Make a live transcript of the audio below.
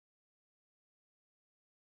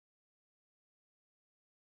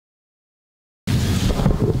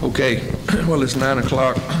Okay, well, it's 9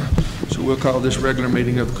 o'clock, so we'll call this regular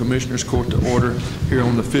meeting of the Commissioners Court to order here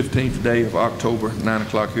on the 15th day of October, 9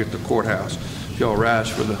 o'clock here at the courthouse. If y'all rise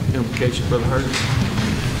for the invocation, Brother Hurd.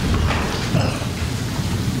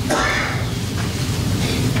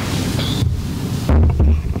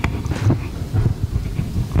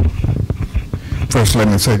 First, let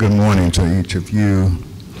me say good morning to each of you.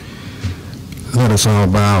 Let us all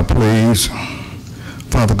bow, please.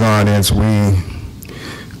 Father God, as we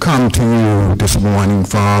come to you this morning,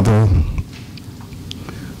 Father,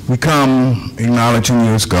 we come acknowledging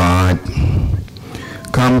you as God.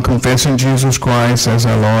 Come confessing Jesus Christ as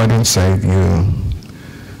our Lord and Savior.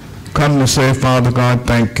 Come to say, Father God,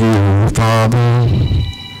 thank you, Father.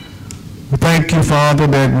 We thank you, Father,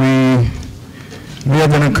 that we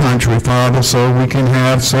live in a country, Father, so we can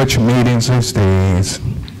have such meetings as these.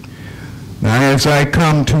 Now, as I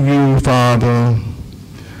come to you, Father,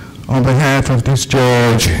 on behalf of this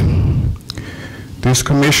judge, this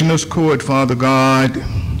Commissioner's Court, Father God,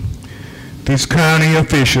 these county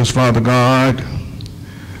officials, Father God,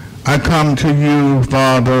 I come to you,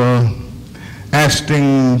 Father,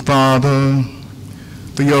 asking, Father,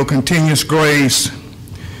 for your continuous grace,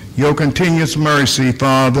 your continuous mercy,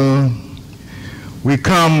 Father. We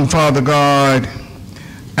come, Father God,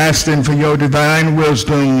 asking for your divine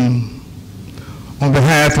wisdom on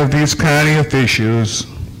behalf of these county officials.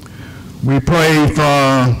 We pray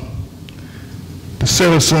for the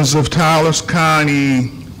citizens of Titus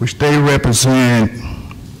County, which they represent.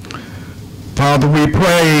 Father, we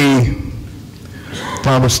pray for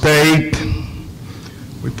our state.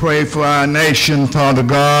 We pray for our nation, Father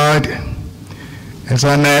God, as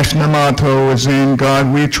our national motto is in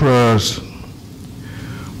God we trust.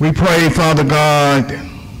 We pray, Father God,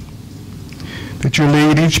 that you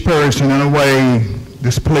lead each person in a way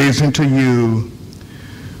that's pleasing to you.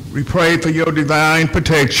 We pray for your divine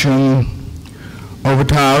protection over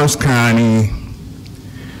Titus County.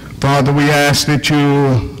 Father, we ask that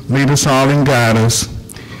you lead us all and guide us.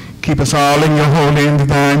 Keep us all in your holy and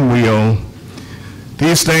divine will.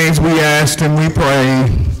 These things we ask and we pray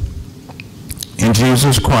in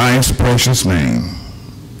Jesus Christ's precious name.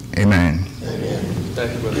 Amen.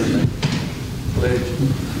 Thank you, Brother. Pledge.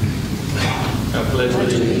 I pledge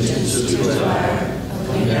allegiance to the flag of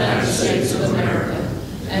the United States of America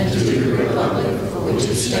and to the republic for which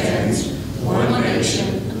it stands, one nation,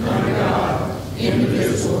 under God,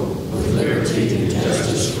 indivisible, with liberty and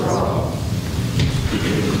justice for all.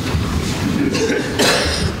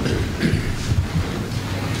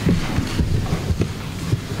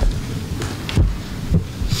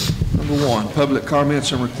 Number 1, public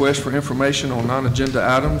comments and requests for information on non-agenda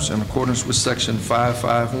items in accordance with Section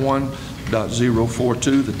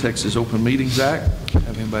 551.042, the Texas Open Meetings Act.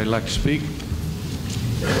 Have anybody like to speak?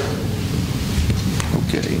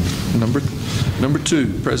 Okay. Number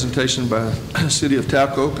 2, presentation by City of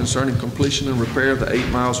Talco concerning completion and repair of the 8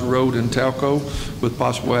 miles of road in Talco with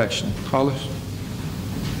possible action. Hollis?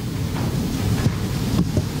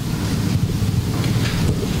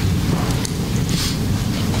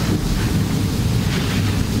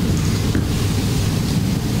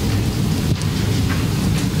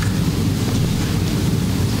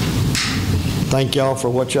 Thank y'all for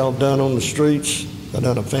what y'all done on the streets. They've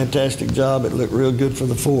done a fantastic job. It looked real good for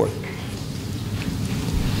the 4th.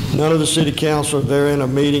 None of the city councilors, they're in a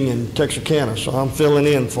meeting in Texarkana, so I'm filling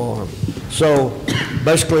in for them. So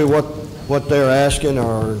basically what they're asking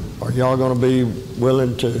are y'all going to be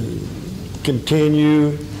willing to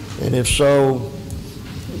continue? And if so,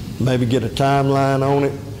 maybe get a timeline on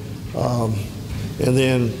it. And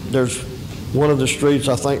then there's one of the streets,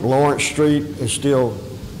 I think Lawrence Street, is still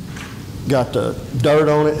got the dirt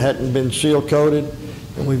on it, hadn't been seal coated,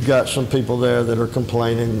 and we've got some people there that are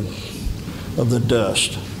complaining of the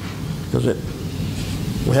dust because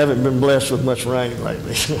we haven't been blessed with much rain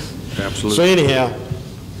lately. Absolutely. So anyhow,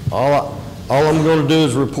 all I'm going to do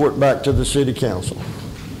is report back to the city council.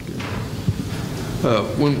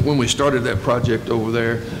 When we started that project over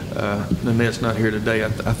there, Nanette's not here today. I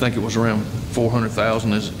think it was around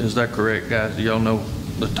 400,000. Is that correct, guys? Do y'all know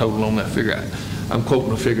the total on that figure? I'm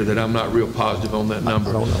quoting a figure that I'm not real positive on that number.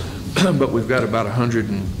 I don't know. But we've got about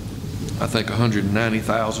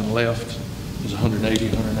 190,000 left. There's 180,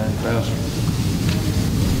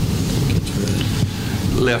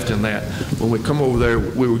 190,000 left in that. When we come over there,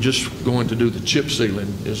 we were just going to do the chip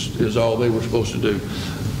sealing is all they were supposed to do.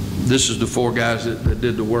 This is the 4 guys that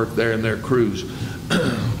did the work there and their crews.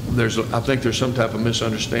 I think there's some type of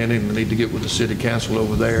misunderstanding. We need to get with the city council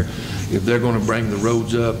over there. If they're going to bring the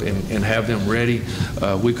roads up and have them ready,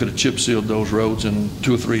 we could have chip sealed those roads in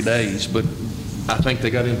 2 or 3 days, but I think they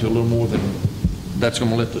got into a little more than that's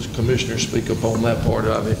going to let the commissioners speak up on that part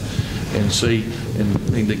of it and see,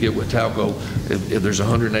 and need to get with Talco. If there's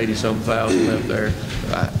 180-something thousand left there,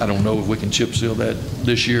 I don't know if we can chip seal that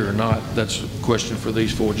this year or not. That's a question for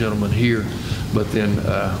these four gentlemen here. But then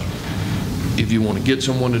if you want to get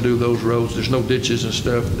someone to do those roads, there's no ditches and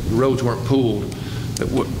stuff. The roads weren't pooled.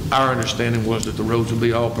 What our understanding was that the roads would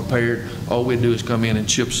be all prepared. All we'd do is come in and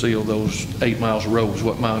chip seal those 8 miles of roads,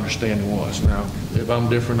 what my understanding was. Now, if I'm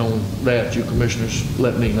different on that, you commissioners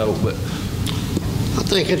let me know. But I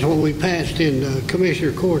think that's what we passed in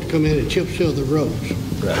Commissioner Court, to come in and chip seal the roads.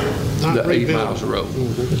 Right. Not The 8 rebuild. miles of road.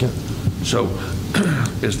 Mm-hmm. So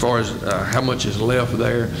as far as how much is left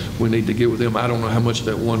there, we need to get with them. I don't know how much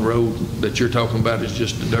that one road that you're talking about is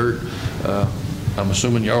just the dirt. I'm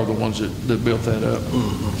assuming y'all are the ones that built that up.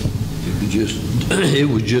 It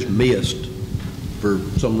was just missed for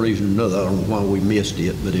some reason or another. I don't know why we missed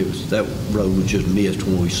it, but that road was just missed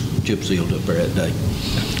when we chip sealed up there that day.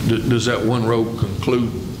 Does that one road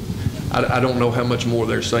conclude? I don't know how much more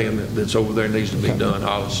they're saying that's over there needs to be done,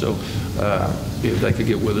 Hollis. So if they could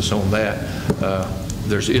get with us on that.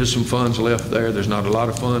 There is some funds left there. There's not a lot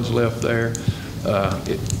of funds left there.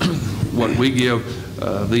 What we give,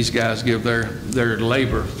 these guys give their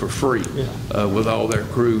labor for free with all their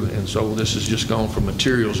crew, and so this has just gone for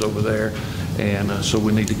materials over there, and so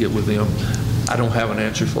we need to get with them. I don't have an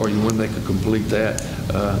answer for you when they could complete that.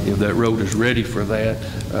 If that road is ready for that,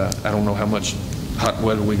 I don't know how much hot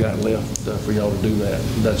weather we got left for y'all to do that.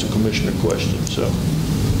 That's a commissioner question. So,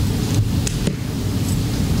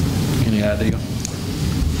 any idea?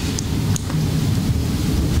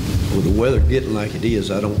 With the weather getting like it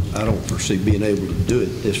is, I don't foresee being able to do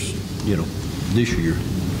it this year.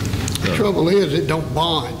 The trouble is, it don't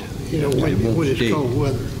bond, when it's stick. cold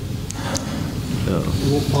weather.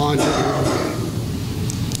 It won't bond it.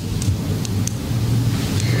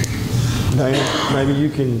 Dana, maybe you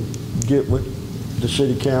can get with the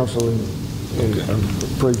city council and the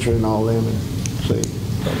preacher and all them and see.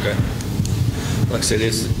 Okay. Like I said,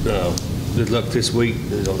 good luck this week.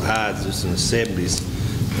 There's on the highs just in the 70s,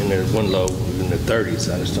 and there's one low in the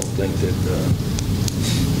 30s. I just don't think that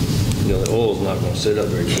the oil's not going to sit up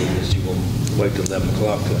very good unless you're going to wait till 11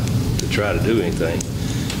 o'clock to try to do anything.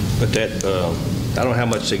 But that I don't know how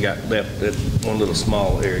much they got left. That one little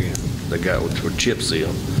small area they got for chip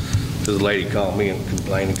seal. Because the lady called me and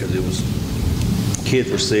complaining because it was kids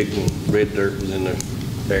were sick and red dirt was in their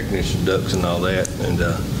air conditioning ducts and all that. And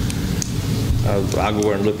I'll go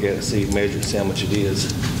over and look at it, see, measure it, see how much it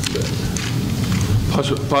is. But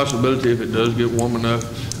Possibility if it does get warm enough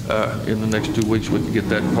in the next 2 weeks, we can get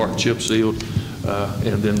that part chip sealed,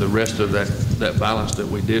 and then the rest of that balance that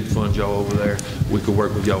we did fund y'all over there, we could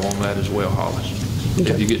work with y'all on that as well, Hollis.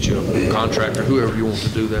 If you get you a contractor, whoever you want to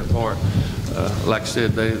do that part. Like I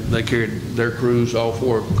said, they carried their crews, all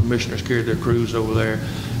four commissioners carried their crews over there,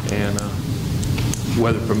 and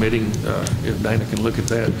weather permitting, if Dana can look at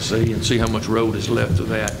that and see how much road is left of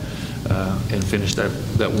that, and finish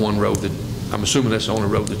that one road that, I'm assuming that's the only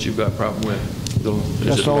road that you've got a problem with.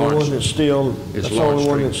 That's the only one that's still, It's that's the only Lawrence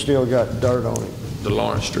one Street. that's still got dirt on it. The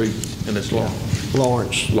Lawrence Street, and it's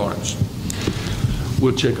Lawrence. Lawrence.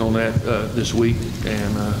 We'll check on that this week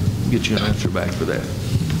and get you an answer back for that.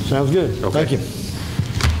 Sounds good. Okay. Thank you.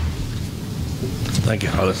 thank you,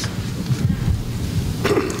 Hollis.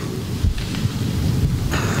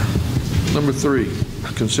 Number 3,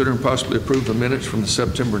 consider and possibly approve the minutes from the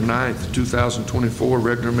September 9th, 2024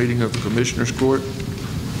 regular meeting of the Commissioners Court.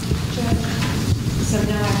 So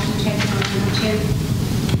no action taken on number 2.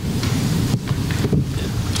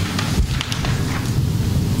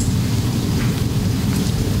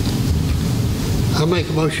 I make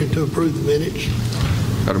a motion to approve the minutes.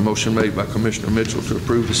 Got a motion made by Commissioner Mitchell to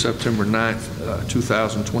approve the September 9th,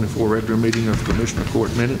 2024 regular meeting of the Commissioner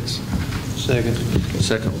Court minutes. Second.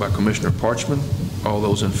 Second by Commissioner Parchman. All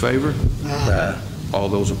those in favor? All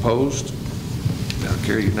those opposed? That'll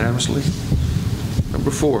carry unanimously.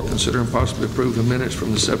 Number 4, consider and possibly approve the minutes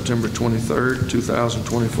from the September 23rd,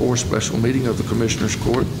 2024 special meeting of the Commissioners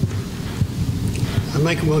Court. I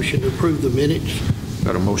make a motion to approve the minutes.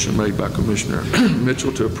 Got a motion made by Commissioner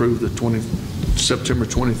Mitchell to approve the September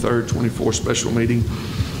 23rd, 24 special meeting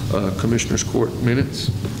Commissioners Court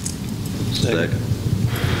minutes. Second.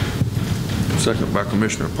 Second by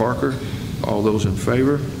Commissioner Parker. All those in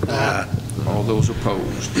favor? All those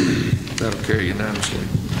opposed? That'll carry unanimously.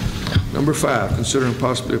 Number 5, consider and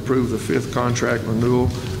possibly approve the 5th contract renewal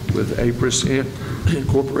with Apris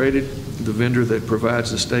Incorporated, the vendor that provides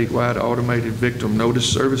the statewide automated victim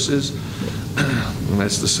notice services. And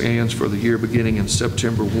that's the scans for the year beginning in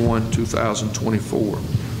September 1, 2024.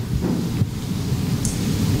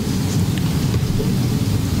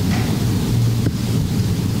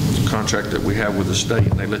 contract that we have with the state,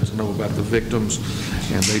 and they let us know about the victims,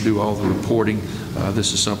 and they do all the reporting.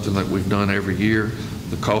 This is something that we've done every year.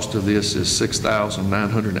 The cost of this is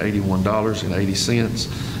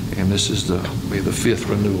 $6,981.80, and this is the 5th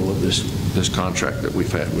renewal of this contract that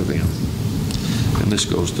we've had with them. And this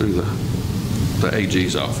goes through the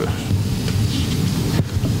AG's office.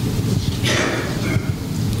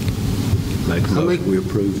 Make a motion, we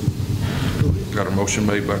approve. Got a motion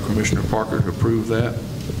made by Commissioner Parker to approve that.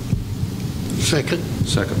 Second.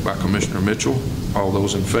 Second by Commissioner Mitchell. All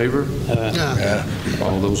those in favor?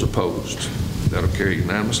 All those opposed? That'll carry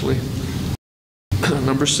unanimously.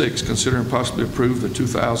 Number 6, consider and possibly approve the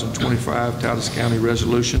 2025 Titus County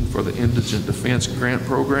Resolution for the Indigent Defense Grant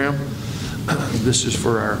Program. This is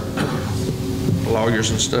for our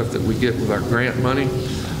lawyers and stuff that we get with our grant money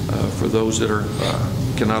for those that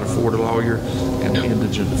cannot afford a lawyer in the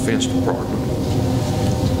Indigent Defense Department.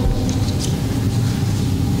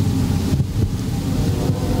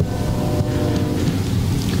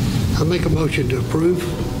 I make a motion to approve.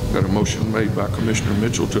 Got a motion made by Commissioner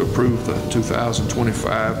Mitchell to approve the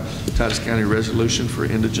 2025 Titus County Resolution for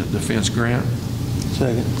Indigent Defense Grant.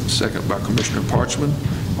 Second. Second by Commissioner Parchman.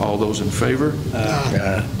 All those in favor?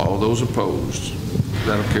 All those opposed?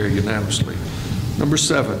 That'll carry unanimously. Number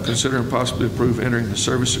 7, consider and possibly approve entering the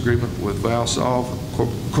service agreement with Valsolve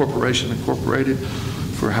Corporation Incorporated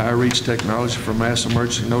for high reach technology for mass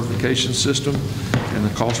emergency notification system, and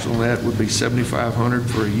the cost on that would be $7,500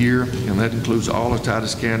 for a year, and that includes all of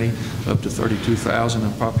Titus County up to 32,000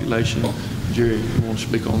 in population. Jerry, you want to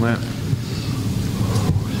speak on that?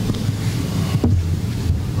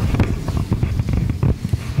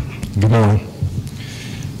 Good morning.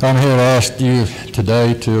 I'm here to ask you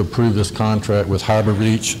today to approve this contract with Harbor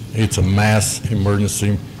Reach. It's a mass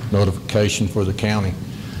emergency notification for the county.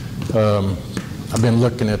 I've been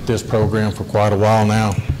looking at this program for quite a while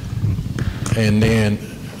now, and then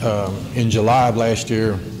in July of last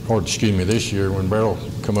year, or excuse me, this year, when Beryl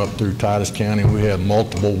come up through Titus County, we had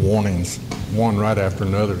multiple warnings, one right after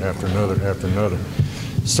another, after another, after another.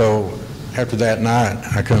 So after that night,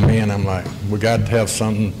 I come in, I'm like, we got to have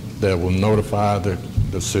something that will notify the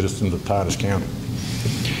citizens of Titus County.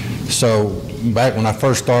 So back when I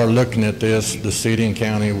first started looking at this, the city and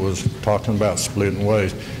county was talking about splitting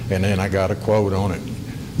ways, and then I got a quote on it.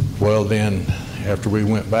 Well, then after we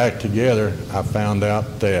went back together, I found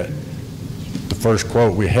out that the first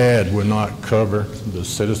quote we had would not cover the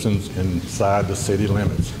citizens inside the city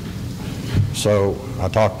limits. So I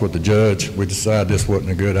talked with the judge. We decided this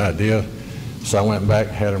wasn't a good idea. So I went back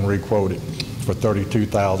and had them re-quoted for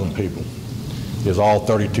 32,000 people. Is all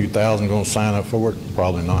 32,000 going to sign up for it?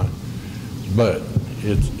 Probably not. But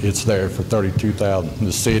it's there for 32,000,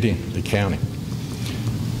 the city, the county.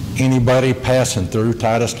 Anybody passing through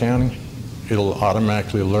Titus County, it'll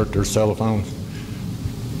automatically alert their cell phones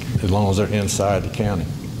as long as they're inside the county.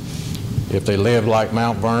 If they live like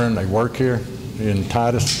Mount Vernon, they work here in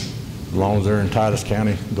Titus, as long as they're in Titus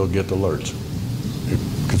County, they'll get the alerts.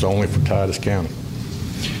 It's only for Titus County.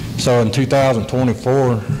 So in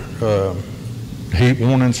 2024, heat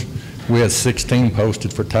warnings, we had 16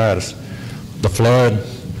 posted for Titus. The flood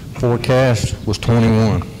forecast was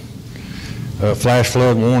 21. Flash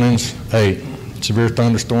flood warnings, 8. Severe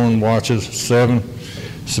thunderstorm watches, 7.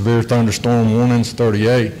 Severe thunderstorm warnings,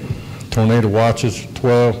 38. Tornado watches,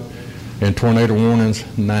 12. And tornado warnings,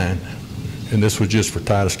 9. And this was just for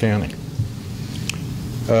Titus County.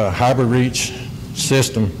 Harbor Reach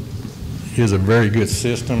system is a very good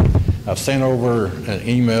system. I've sent over an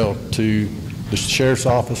email to the sheriff's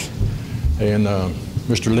office, and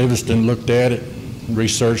Mr. Livingston looked at it,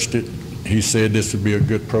 researched it. He said this would be a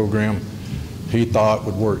good program. He thought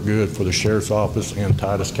would work good for the sheriff's office and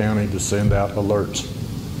Titus County to send out alerts.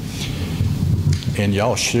 And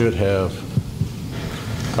y'all should have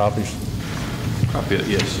copies. Copy it,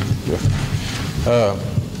 yes. Yeah.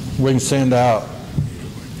 We can send out,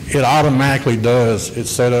 it automatically does, it's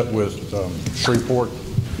set up with Shreveport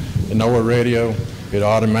and NOAA radio. It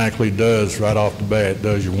automatically does, right off the bat, it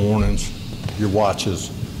does your warnings, your watches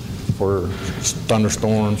for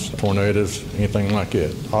thunderstorms, tornadoes, anything like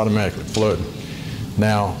that, automatically flooding.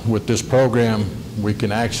 Now, with this program, we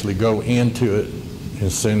can actually go into it and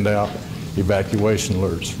send out evacuation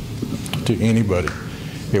alerts to anybody.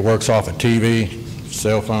 It works off a TV,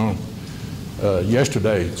 cell phone.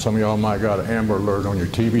 Yesterday, some of y'all might got an Amber Alert on your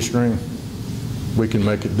TV screen. We can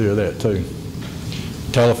make it do that too.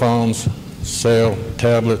 Telephones, cell,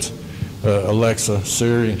 tablets, Alexa,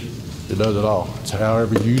 Siri, it does it all. It's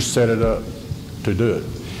however you set it up to do it.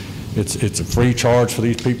 It's a free charge for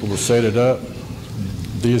these people to set it up.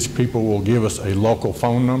 These people will give us a local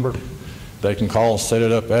phone number. They can call and set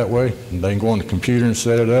it up that way. And they can go on the computer and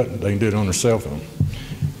set it up. They can do it on their cell phone.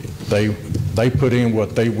 They put in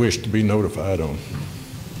what they wish to be notified on.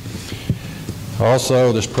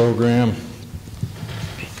 Also, this program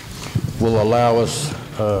will allow us,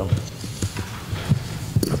 a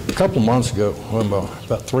couple of months ago, well,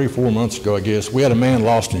 about 3 or 4 months ago, I guess, we had a man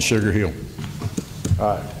lost in Sugar Hill.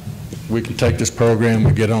 All right. We can take this program,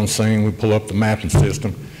 we get on scene, we pull up the mapping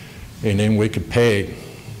system, and then we could peg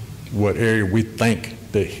what area we think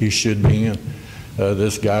that he should be in.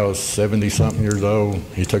 This guy was 70-something years old.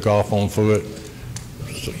 He took off on foot.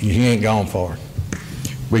 So he ain't gone far.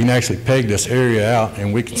 We can actually peg this area out,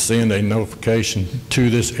 and we can send a notification to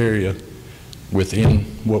this area within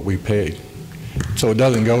what we peg. So it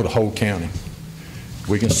doesn't go to the whole county.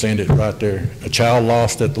 We can send it right there. A child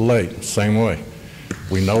lost at the lake, same way.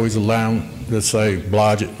 We know he's around, let's say,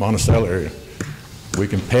 Blodgett, Monticello area. We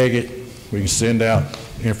can peg it. We can send out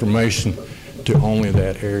information to only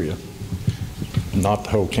that area, not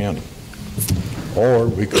the whole county. Or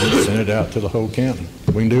we could send it out to the whole county.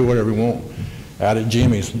 We can do whatever we want. Out at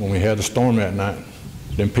Jimmy's, when we had the storm that night,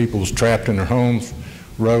 then people was trapped in their homes,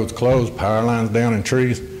 roads closed, power lines down in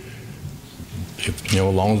trees. If, as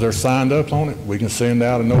long as they're signed up on it, we can send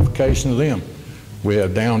out a notification to them. We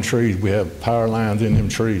have down trees, we have power lines in them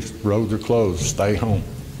trees, roads are closed, stay home.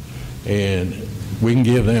 And we can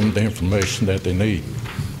give them the information that they need.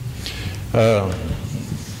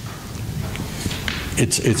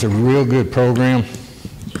 It's a real good program.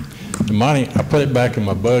 The money, I put it back in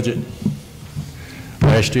my budget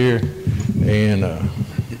last year, and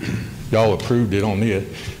y'all approved it on it,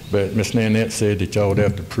 but Ms. Nanette said that y'all would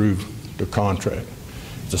have to approve the contract.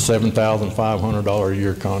 It's a $7,500 a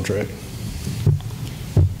year contract.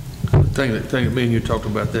 Thing that me and you talked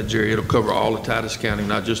about that, Jerry, it'll cover all of Titus County,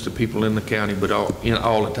 not just the people in the county, but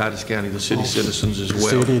all of Titus County, the city citizens as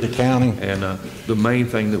well. City, the county. And the main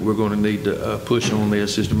thing that we're going to need to push on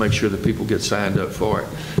this is to make sure that people get signed up for it.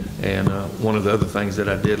 And one of the other things that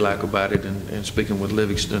I did like about it, and speaking with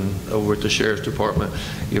Livingston over at the Sheriff's Department,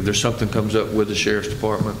 if there's something comes up with the Sheriff's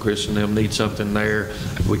Department, Chris and them need something there,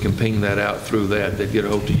 we can ping that out through that. They'd get a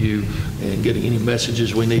hold of you and get any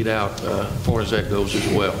messages we need out as far as that goes as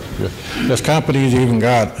well. Yeah. This company's even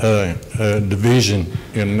got a division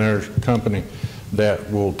in their company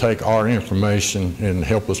that will take our information and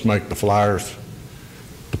help us make the flyers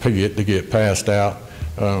to get passed out.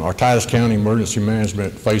 Our Titus County Emergency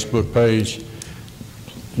Management Facebook page,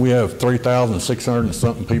 we have 3,600 and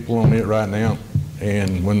something people on it right now.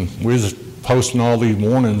 And when we was posting all these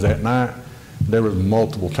warnings at night, there was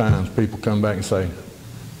multiple times people come back and say,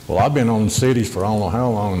 well, I've been on the cities for I don't know how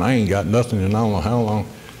long, and I ain't got nothing in I don't know how long,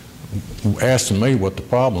 asking me what the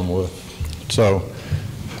problem was. So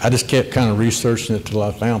I just kept kind of researching it till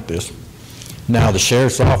I found this. Now the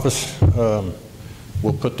Sheriff's Office,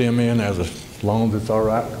 we'll put them in as long as it's all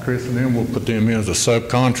right with Chris and them, we'll put them in as a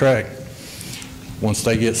subcontract. Once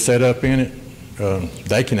they get set up in it,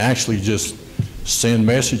 they can actually just send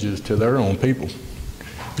messages to their own people.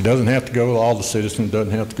 It doesn't have to go to all the citizens,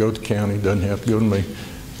 doesn't have to go to the county, doesn't have to go to me.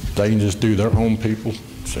 They can just do their own people,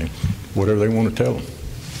 say whatever they want to tell them.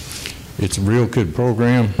 It's a real good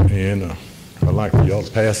program, and I'd like for y'all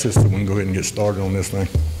to pass this so we can go ahead and get started on this thing.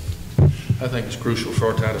 I think it's crucial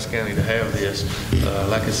for Titus County to have this.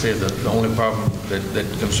 Like I said, the only problem that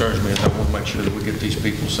concerns me is I want to make sure that we get these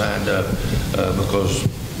people signed up because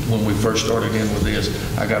when we first started in with this,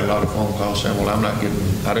 I got a lot of phone calls saying, well,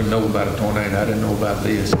 I didn't know about a tornado, I didn't know about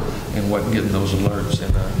this, and wasn't getting those alerts.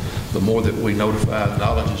 And the more that we notify,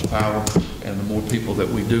 knowledge is power, and the more people that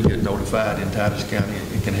we do get notified in Titus County,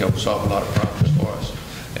 it can help solve a lot of problems for us.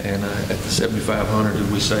 And at the $7,500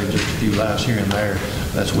 that we save just a few lives here and there,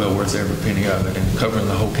 that's well worth every penny of it. And covering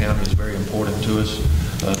the whole county is very important to us,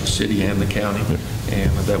 the city and the county,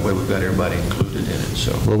 and that way we've got everybody included in it.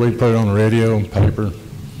 So, well, we put it on the radio, paper.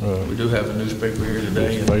 We do have a newspaper here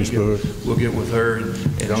today, and Facebook. We'll get with her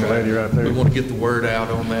and Young lady right there. We want to get the word out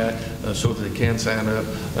on that so that they can sign up.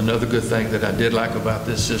 Another good thing that I did like about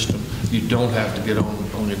this system, you don't have to get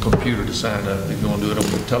on your computer to sign up. If you want to do it on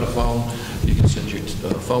your telephone, you can send your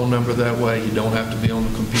phone number that way. You don't have to be on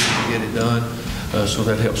the computer to get it done. So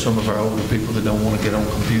that helps some of our older people that don't want to get on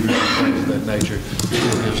computers and things of that nature.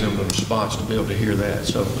 It gives them a response to be able to hear that.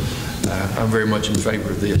 So I'm very much in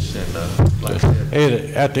favor of this. And like I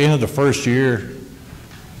said, at the end of the first year,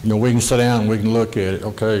 we can sit down and we can look at it.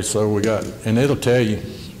 Okay, so we got, and it'll tell you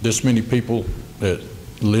this many people that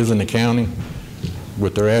lives in the county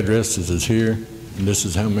with their addresses is here, and this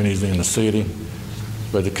is how many is in the city.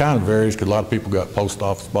 But it kind of varies because a lot of people got post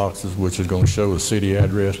office boxes, which is going to show the city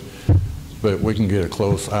address. but we can get a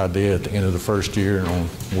close idea at the end of the first year on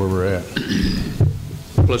where we're at.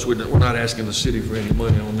 Plus, we're not asking the city for any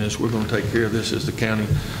money on this. We're going to take care of this as the county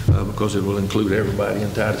because it will include everybody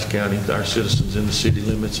in Titus County, our citizens in the city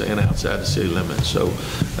limits and outside the city limits. So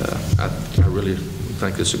I really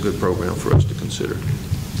think it's a good program for us to consider.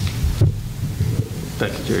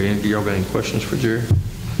 Thank you, Jerry. And do y'all got any questions for Jerry?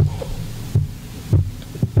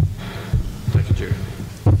 Thank you, Jerry.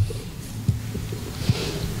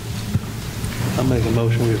 I make a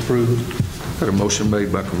motion we approve. Got a motion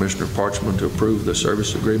made by Commissioner Parchman to approve the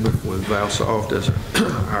service agreement with Valsoft as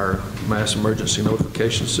our mass emergency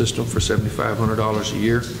notification system for $7,500 a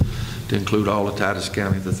year to include all of Titus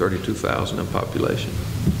County, the 32,000 in population.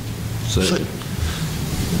 Second.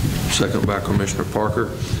 Second by Commissioner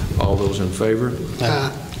Parker. All those in favor?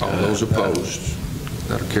 All those opposed?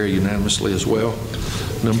 That'll carry unanimously as well.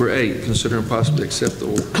 Number 8, consider and possibly accept the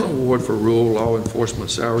award for Rural Law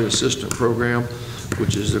Enforcement Salary Assistant Program,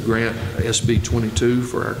 which is the grant SB 22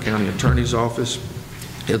 for our county attorney's office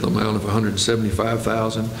in the amount of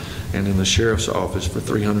 $175,000 and in the sheriff's office for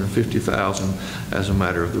 $350,000 as a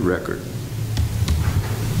matter of the record.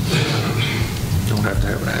 Don't have to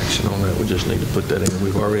have an action on that. We just need to put that in.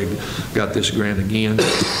 We've already got this grant again.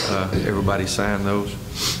 Everybody signed those.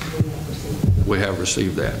 We have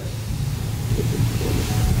received that.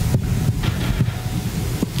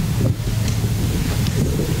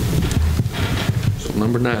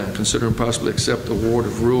 Number 9, consider and possibly accept the award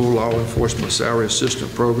of Rural Law Enforcement Salary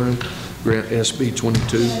Assistant Program, Grant SB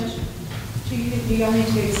 22. Do y'all need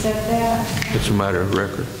to accept that? It's a matter of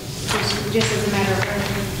record. Just as a matter of record?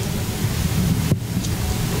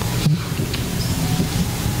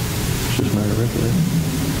 It's just a matter of record.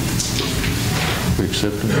 We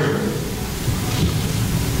accept it.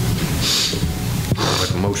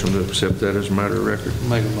 Make a motion to accept that as a matter of record.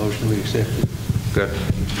 Make a motion we accept it. Got a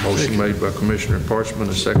motion made by Commissioner Parchman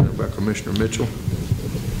and seconded by Commissioner Mitchell.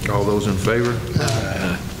 All those in favor?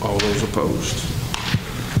 All those opposed?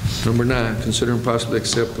 Number 9, consider and possibly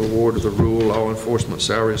accept the award of the Rural Law Enforcement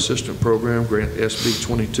Salary Assistant Program, Grant SB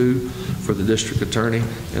 22, for the District Attorney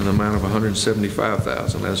in the amount of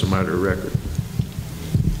 $175,000 as a matter of record.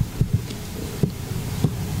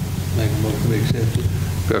 Make a motion we accept it.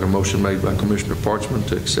 Got a motion made by Commissioner Parchman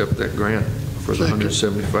to accept that grant for the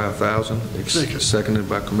 $175,000, seconded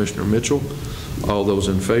by Commissioner Mitchell. All those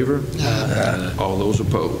in favor? All those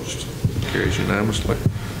opposed? Carries unanimously.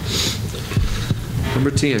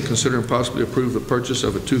 Number 10, consider and possibly approve the purchase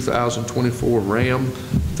of a 2024 Ram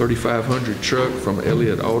 3500 truck from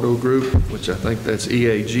Elliott Auto Group, which I think that's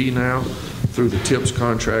EAG now, through the TIPS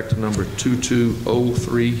contract number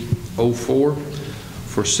 220304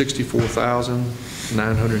 for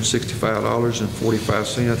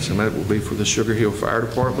 $64,965.45, and that will be for the Sugar Hill Fire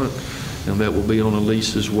Department, and that will be on a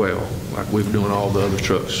lease as well, like we're doing all the other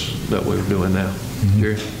trucks that we're doing now.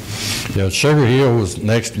 Jerry? Yeah, Sugar Hill was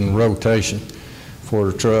next in rotation for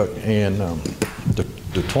the truck, and the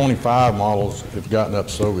 25 models have gotten up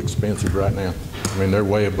so expensive right now. I mean, they're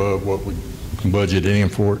way above what we budgeted in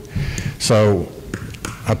for it. So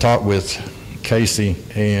I talked with Casey,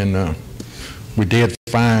 and we did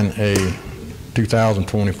find a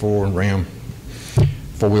 2024 Ram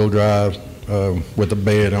four-wheel drive with a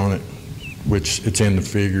bed on it, which it's in the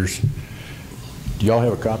figures. Do y'all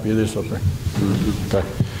have a copy of this up there? Mm-hmm. Okay.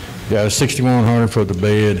 Yeah, it's $6,100 for the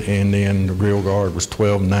bed, and then the grill guard was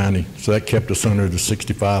 $1,290. So that kept us under the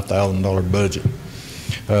 $65,000 budget.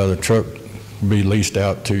 The truck will be leased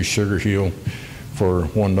out to Sugar Hill for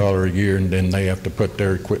 $1 a year, and then they have to put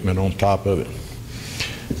their equipment on top of it.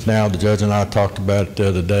 Now, the judge and I talked about it the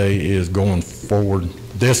other day, is going forward.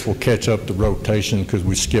 This will catch up the rotation because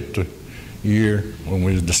we skipped a year when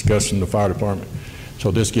we were discussing the fire department.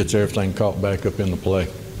 So this gets everything caught back up into play.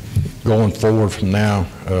 Going forward from now,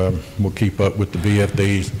 we'll keep up with the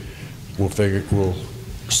VFDs. We'll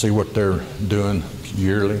see what they're doing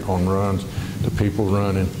yearly on runs, the people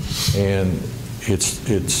running, and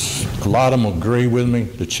it's a lot of them agree with me,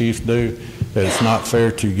 the chiefs do, that it's not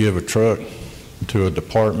fair to give a truck to a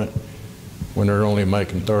department when they're only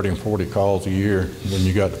making 30 and 40 calls a year, when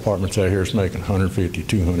you got departments out here that's making 150,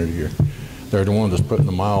 200 a year. They're the ones that's putting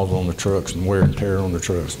the miles on the trucks and wear and tear on the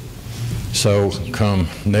trucks. So come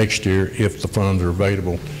next year, if the funds are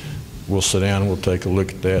available, we'll sit down and we'll take a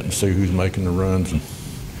look at that and see who's making the runs and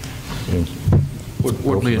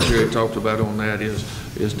What me and Jerry talked about on that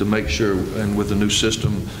is to make sure, and with the new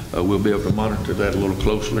system, we'll be able to monitor that a little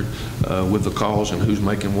closely with the calls and who's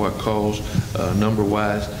making what calls,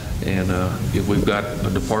 number-wise. And if we've got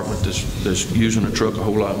a department that's using a truck a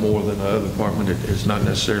whole lot more than the other department, it's not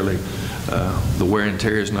necessarily, the wear and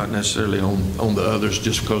tear is not necessarily on the others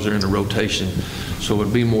just because they're in a rotation. So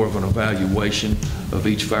it'd be more of an evaluation of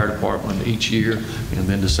each fire department each year, and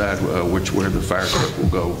then decide where the fire truck will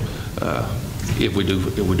go if we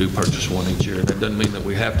do purchase one each year. That doesn't mean that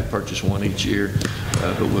we have to purchase one each year,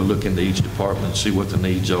 but we'll look into each department, see what the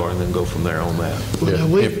needs are, and then go from there on that.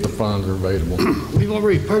 Well, If the funds are available. we've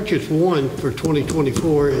already purchased one for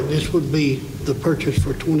 2024, and this would be the purchase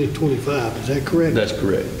for 2025. Is that correct? That's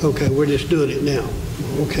correct. Okay, we're just doing it now.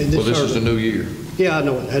 Okay. Well, this is the new year. Yeah, I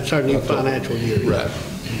know it. That's our new financial year. Right.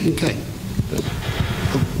 Okay.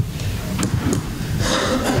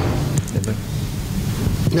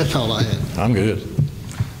 That's all I had. I'm good.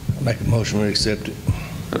 Make a motion, we accept it.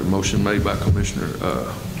 Got a motion made by Commissioner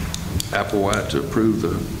Applewhite to approve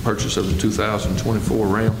the purchase of the 2024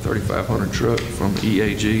 Ram 3500 truck from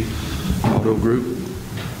EAG Auto Group.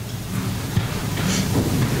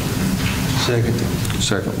 Second.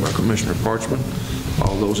 Second by Commissioner Parchman.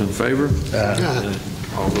 All those in favor? Aye.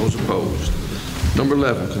 All those opposed. Number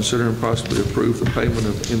 11, consider and possibly approve the payment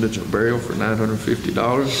of indigent burial for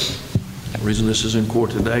 $950. The reason this is in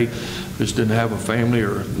court today, just didn't have a family,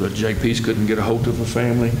 or the JPs couldn't get a hold of a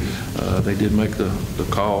family. They did make the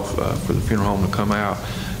call for the funeral home to come out,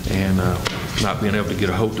 and not being able to get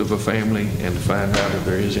a hold of a family and to find out that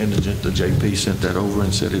there is indigent, the JP sent that over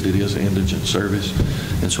and said that it is an indigent service,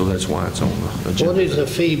 and so that's why it's on the agenda. What has the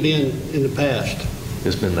fee been in the past?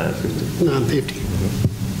 It's been $950. $950.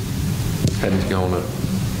 Hadn't gone up.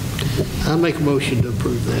 I make a motion to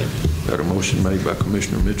approve that. Got a motion made by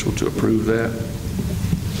Commissioner Mitchell to approve that.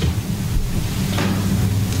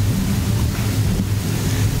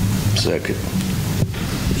 Second.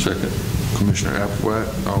 Second, Commissioner Applewhite.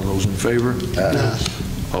 All those in favor? Aye.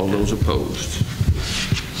 All those opposed?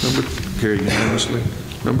 Carried unanimously.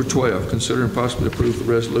 Number 12, consider and possibly approve the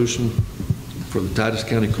resolution for the Titus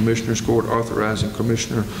County Commissioners Court authorizing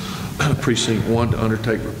Commissioner Precinct 1 to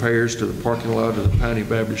undertake repairs to the parking lot of the Piney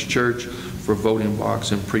Baptist Church for voting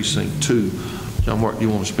box in Precinct 2. John Mark, do you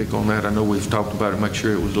want to speak on that? I know we've talked about it, make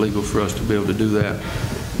sure it was legal for us to be able to do that.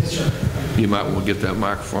 Yes, sir. You might want to get that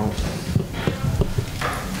microphone.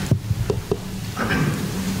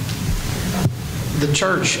 The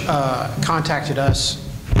church contacted us.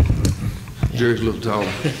 Jerry's a little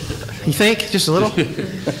taller. You think? Just a little?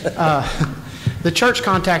 The church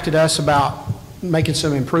contacted us about making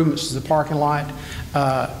some improvements to the parking lot.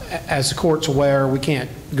 As the court's aware, we can't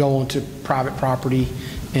go onto private property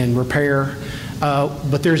and repair,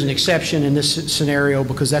 but there's an exception in this scenario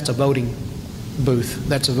because that's a voting booth.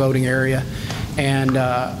 That's a voting area. And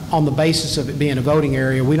on the basis of it being a voting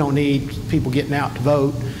area, we don't need people getting out to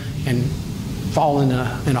vote and fall in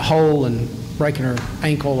a hole and breaking her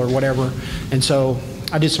ankle or whatever. And so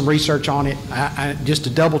I did some research on it. Just to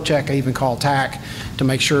double check, I even called TAC to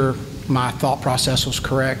make sure my thought process was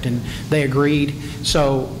correct, and they agreed.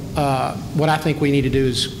 So what I think we need to do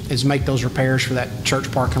is make those repairs for that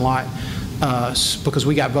church parking lot because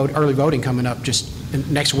we got early voting coming up just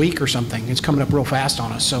next week or something. It's coming up real fast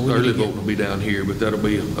on us. So we Early vote will be down here, but that'll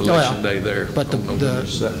be election day there. But the November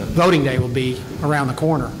 2nd. voting day will be around the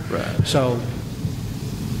corner. Right.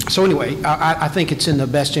 So anyway, I think it's in the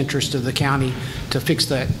best interest of the county to fix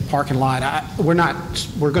that parking lot. We're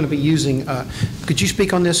going to be using, could you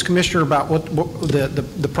speak on this, Commissioner, about what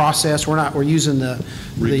the process? We're using the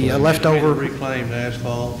leftover. Reclaimed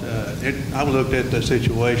asphalt. I looked at the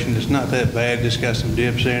situation. It's not that bad. Just got some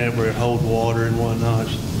dips in it where it holds water and whatnot.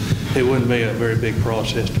 It wouldn't be a very big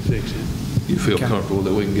process to fix it. You feel Okay. comfortable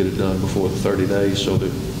that we can get it done before the 30 days so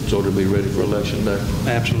that it'll be ready for election day?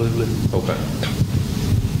 Absolutely. Okay.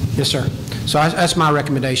 Yes, sir. So that's my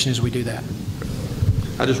recommendation is we do that.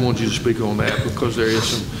 I just wanted you to speak on that because there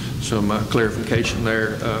is some clarification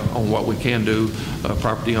there on what we can do,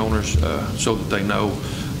 property owners, so that they know.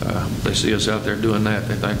 They see us out there doing that,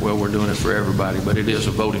 they think, well, we're doing it for everybody, but it is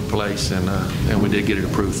a voting place, and we did get it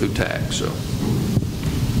approved through TAC, so.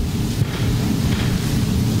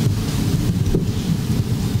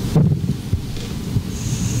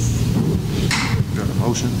 Got a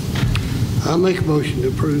motion? I make a motion to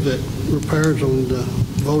approve that repairs on the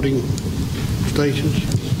voting stations.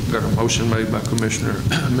 Got a motion made by Commissioner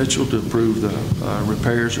Mitchell to approve the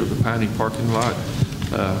repairs of the Piney parking lot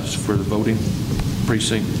for the voting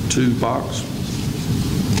precinct 2 box.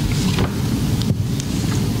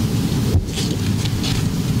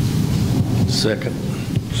 Second.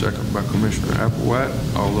 Second by Commissioner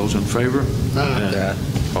Applewhite. All those in favor? Aye.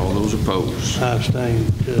 All those opposed? I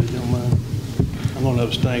abstain, Judge, on mine. I'm going to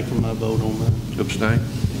abstain from my vote on mine. Abstain?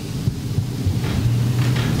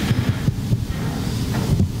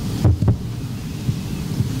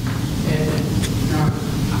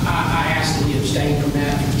 I asked that you abstain from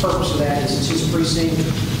that. The purpose of that is it's his precinct, it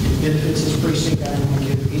benefits his precinct. I don't want to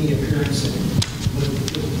give any appearance that,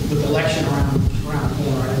 with the election around the corner,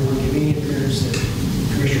 I don't want to give any appearance that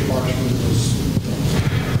Commissioner Parchman was,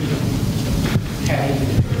 had any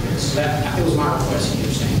appearance. So that, it was my request that you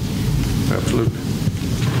abstain. Absolutely.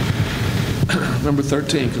 Number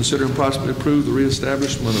 13, consider and possibly approve the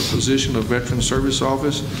reestablishment of position of Veteran Service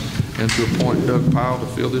Office and to appoint Doug Pyle to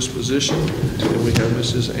fill this position. And we have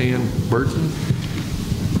Mrs. Ann Burton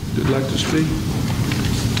who'd like to speak.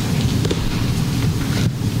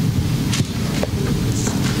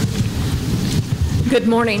 Good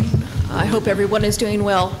morning. I hope everyone is doing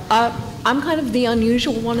well. I'm kind of the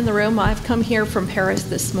unusual one in the room. I've come here from Paris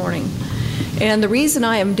this morning. And the reason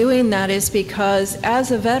I am doing that is because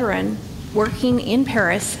as a veteran working in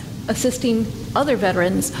Paris, assisting other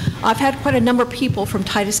veterans, I've had quite a number of people from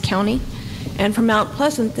Titus County and from Mount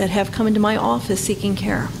Pleasant that have come into my office seeking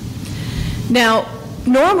care. Now,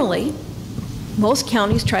 normally, most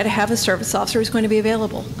counties try to have a service officer who's going to be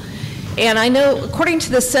available. And I know, according to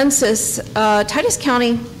the census, Titus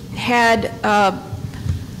County had about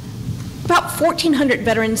 1,400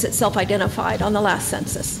 veterans that self-identified on the last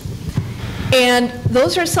census. And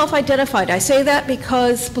those are self-identified. I say that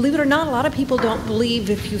because, believe it or not, a lot of people don't believe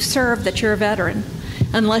if you've served that you're a veteran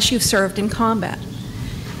unless you've served in combat.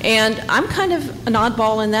 And I'm kind of an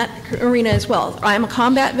oddball in that arena as well. I'm a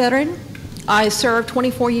combat veteran. I served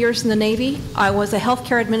 24 years in the Navy. I was a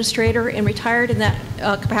healthcare administrator and retired in that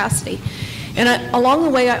capacity. And along the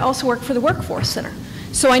way, I also worked for the Workforce Center.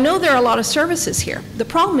 So I know there are a lot of services here. The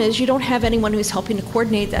problem is you don't have anyone who's helping to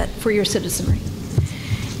coordinate that for your citizenry.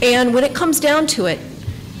 And when it comes down to it,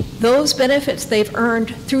 those benefits they've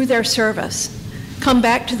earned through their service come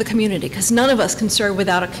back to the community, because none of us can serve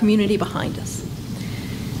without a community behind us.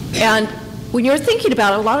 And when you're thinking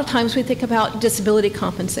about it, a lot of times we think about disability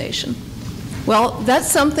compensation. Well,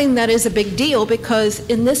 that's something that is a big deal, because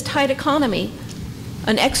in this tight economy,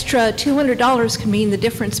 an extra $200 can mean the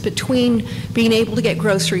difference between being able to get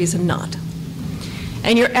groceries and not.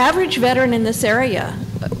 And your average veteran in this area,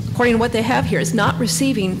 according to what they have here, is not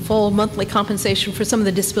receiving full monthly compensation for some of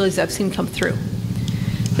the disabilities I've seen come through.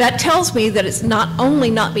 That tells me that it's not only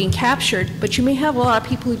not being captured, but you may have a lot of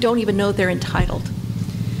people who don't even know they're entitled.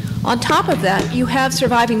 On top of that, you have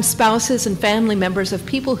surviving spouses and family members of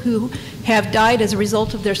people who have died as a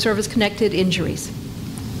result of their service-connected injuries.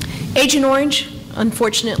 Agent Orange,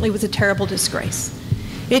 unfortunately, was a terrible disgrace.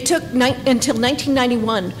 It took until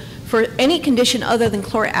 1991 for any condition other than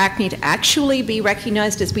chloracne to actually be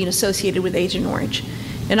recognized as being associated with Agent Orange.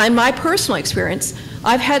 And in my personal experience,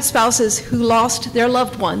 I've had spouses who lost their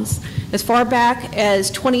loved ones as far back as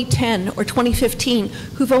 2010 or 2015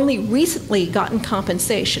 who've only recently gotten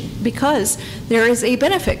compensation, because there is a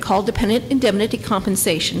benefit called dependent indemnity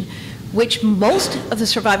compensation, which most of the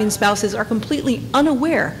surviving spouses are completely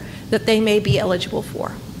unaware that they may be eligible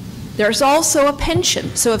for. There's also a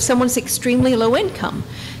pension, so if someone's extremely low income,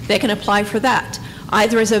 they can apply for that,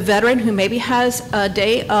 either as a veteran who maybe has a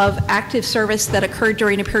day of active service that occurred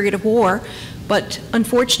during a period of war, but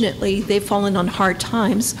unfortunately they've fallen on hard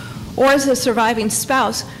times, or as a surviving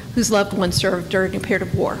spouse whose loved one served during a period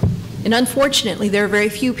of war. And unfortunately, there are very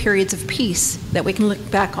few periods of peace that we can look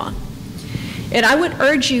back on. And I would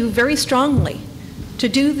urge you very strongly to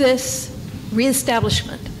do this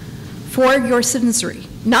reestablishment for your citizenry,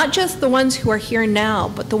 not just the ones who are here now,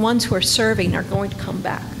 but the ones who are serving are going to come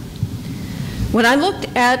back. When I looked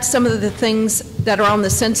at some of the things that are on the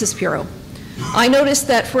Census Bureau, I noticed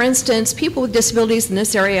that, for instance, people with disabilities in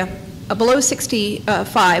this area below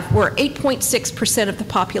 65 were 8.6% of the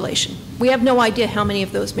population. We have no idea how many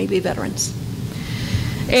of those may be veterans.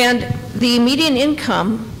 And the median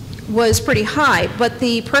income was pretty high, but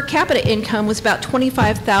the per capita income was about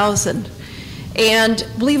 $25,000. And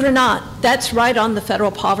believe it or not, that's right on the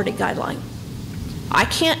federal poverty guideline. I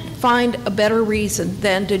can't find a better reason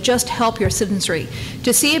than to just help your citizenry,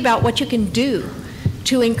 to see about what you can do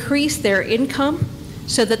to increase their income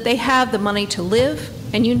so that they have the money to live,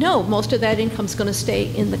 and you know most of that income is going to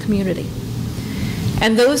stay in the community.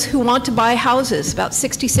 And those who want to buy houses, about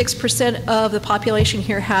 66% of the population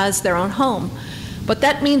here has their own home, but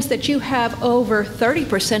that means that you have over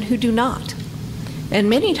 30% who do not. And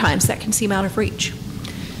many times that can seem out of reach.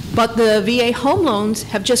 But the VA home loans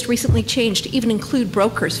have just recently changed to even include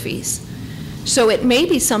broker's fees. So it may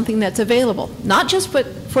be something that's available, not just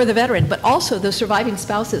for the veteran, but also the surviving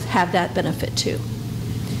spouses have that benefit too.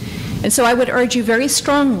 And so I would urge you very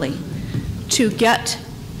strongly to get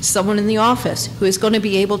someone in the office who is going to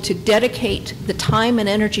be able to dedicate the time and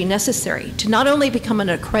energy necessary to not only become an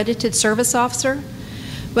accredited service officer,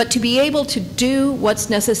 but to be able to do what's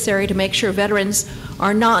necessary to make sure veterans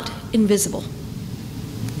are not invisible.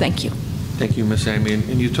 Thank you. Thank you, Ms. Amy.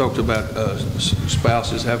 And you talked about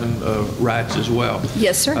spouses having rights as well.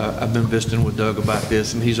 Yes, sir. I've been visiting with Doug about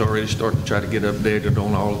this, and he's already starting to try to get updated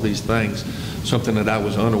on all of these things, something that I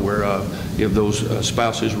was unaware of. If those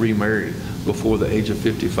spouses remarry before the age of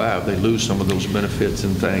 55, they lose some of those benefits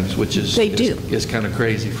and things, which is it's kind of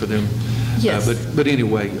crazy for them. Yes. But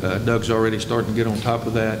anyway, Doug's already starting to get on top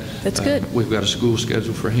of that. That's good. We've got a school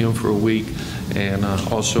scheduled for him for a week, and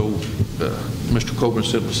also Mr. Coburn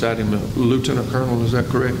sitting beside him, Lieutenant Colonel, is that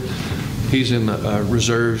correct? He's in the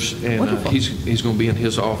reserves, and he's going to be in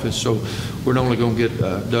his office. So we're not only going to get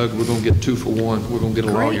Doug, we're going to get 2 for 1. We're going to get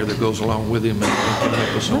a lawyer that goes along with him and can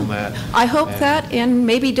help us on that. I hope that, and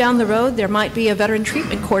maybe down the road, there might be a veteran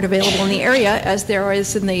treatment court available in the area, as there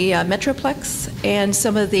is in the Metroplex and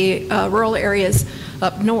some of the rural areas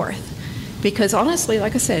up north. Because honestly,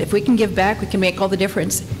 like I said, if we can give back, we can make all the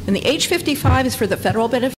difference. And the age 55 is for the federal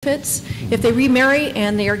benefits. If they remarry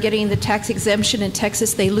and they are getting the tax exemption in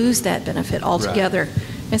Texas, they lose that benefit altogether. Right.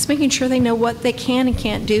 And it's making sure they know what they can and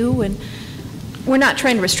can't do. And we're not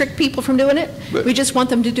trying to restrict people from doing it. But we just want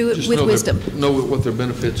them to do it with wisdom. Know what their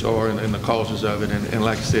benefits are and the causes of it. And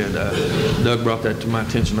like I said, Doug brought that to my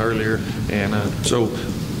attention earlier. And so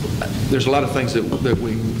there's a lot of things that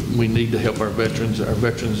we need to help our veterans. Our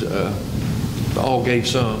veterans all gave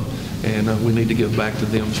some, and we need to give back to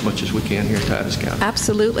them as much as we can here in Titus County.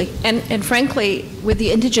 Absolutely. And frankly, with the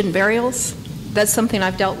indigent burials, that's something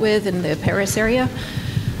I've dealt with in the Paris area.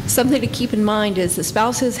 Something to keep in mind is the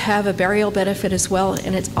spouses have a burial benefit as well,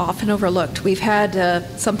 and it's often overlooked. We've had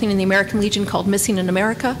something in the American Legion called Missing in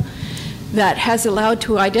America that has allowed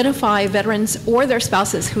to identify veterans or their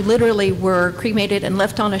spouses who literally were cremated and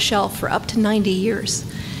left on a shelf for up to 90 years.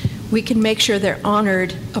 We can make sure they're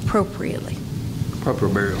honored appropriately. Proper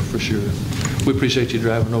burial, for sure. We appreciate you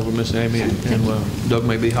driving over, Miss Amy, and Doug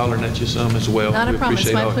may be hollering at you some as well. Not a problem. We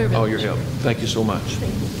appreciate all your help. Thank you so much.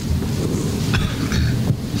 Thank you.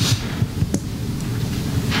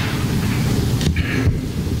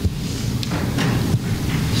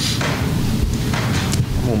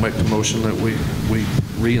 I'm going to make the motion that we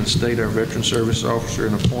reinstate our veteran service officer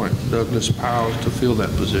and appoint Douglas Powell to fill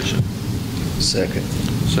that position. Second.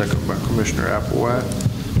 Second by Commissioner Applewhite.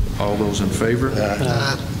 All those in favor?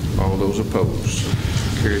 Aye. All those opposed?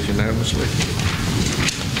 Carries unanimously.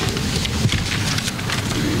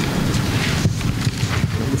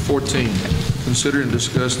 Number 14, consider and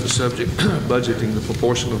discuss the subject budgeting the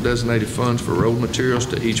proportion of designated funds for road materials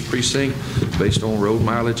to each precinct based on road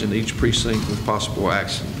mileage in each precinct with possible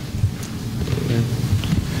action.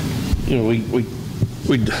 You know, we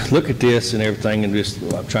look at this and everything and just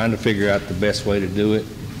trying to figure out the best way to do it,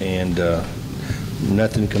 and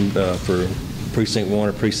nothing for precinct 1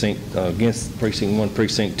 or precinct against precinct 1,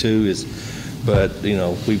 precinct 2 is, but you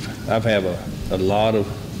know, I've have a lot of,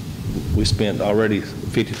 we spent already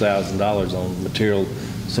 $50,000 on material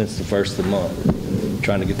since the first of the month,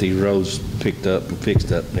 trying to get these roads picked up and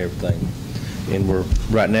fixed up and everything. And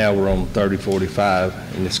right now we're on 3045,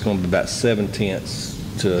 and it's going to be about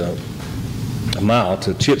 7/10 to a mile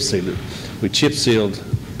to chip seal it. We chip sealed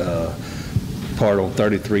part on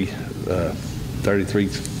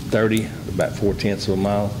 3330, about 4/10 of a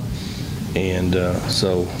mile. And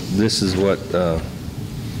so this is what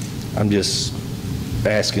I'm just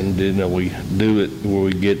asking, you know, we do it where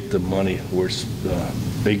we get the money where it's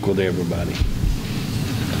equal to everybody.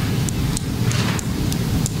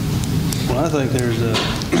 Well, I think there's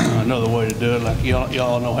another way to do it. Like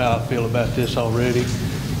y'all know how I feel about this already.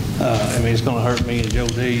 I mean, it's going to hurt me and Joe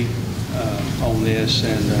D on this,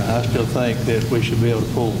 and I still think that we should be able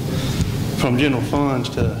to pull from general funds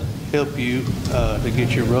to help you to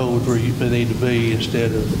get your roads where you need to be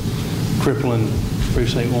instead of crippling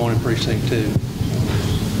precinct 1 and precinct 2.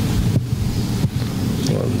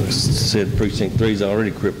 Well, like said, precinct 3 is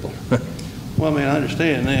already crippled. Well, I mean, I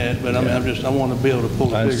understand that, but I mean, I want to be able to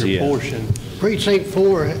pull a bigger portion. Precinct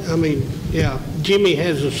 4, I mean, yeah, Jimmy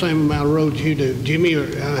has the same amount of roads you do. Jimmy,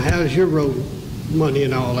 how's your road money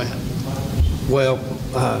and all that? Well,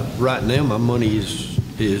 right now my money is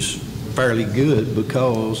fairly good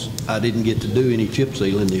because I didn't get to do any chip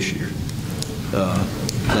sealing this year.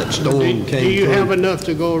 That storm came through. Do you have enough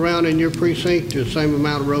to go around in your precinct, the same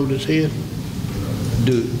amount of road as his?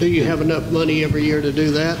 Do you have enough money every year to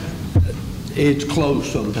do that? It's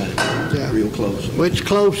close sometimes, Yeah. real close. Well, it's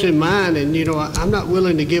close in mine, and, you know, I'm not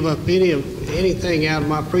willing to give up anything out of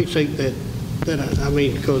my precinct I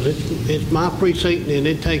mean, because it's my precinct, and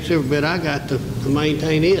it takes every bit I got to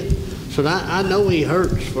maintain it. So I know he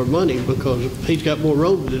hurts for money because he's got more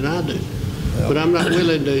roads than I do. But I'm not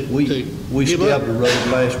willing to We give up. scabbed the road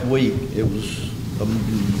last week. It was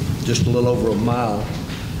just a little over a mile,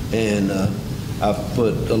 and I've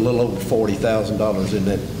put a little over $40,000 in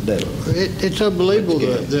that. It's unbelievable,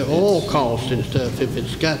 the oil cost and stuff. If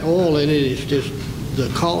it's got oil in it, it's just, the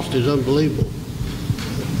cost is unbelievable.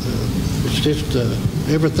 It's just,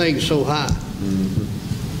 everything's so high.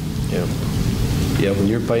 Mm-hmm. Yeah. Yeah, when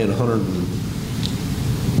you're paying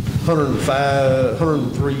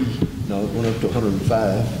 $103, no, it went up to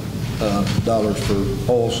 $105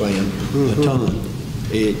 for oil sand a ton.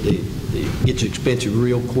 It gets expensive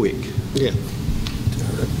real quick. Yeah.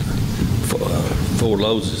 4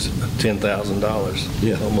 loads is $10,000.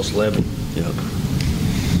 Yeah. Almost 11. Yeah.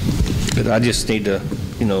 But I just need to,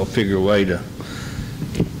 you know, figure a way to,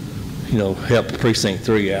 you know, help Precinct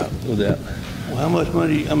 3 out with that. Well, how much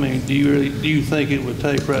money, I mean, do you think it would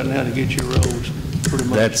take right now to get your roads pretty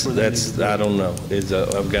much? That's I don't know.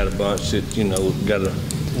 I've got a bunch that, you know, got to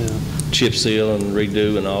chip seal and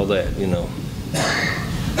redo and all that, you know.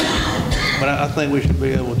 But I think we should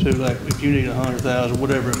be able to, like, if you need 100,000,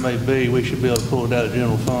 whatever it may be, we should be able to pull it out of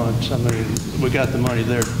general funds. I mean, we got the money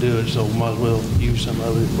there to do it, so we might as well use some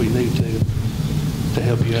of it if we need to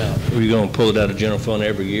help you out. Are you going to pull it out of general fund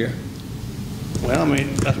every year? Well, I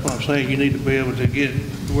mean, that's what I'm saying. You need to be able to get,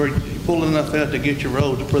 where you pull enough out to get your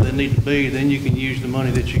roads where they need to be, then you can use the money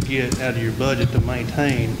that you get out of your budget to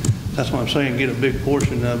maintain. That's what I'm saying, get a big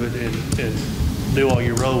portion of it and do all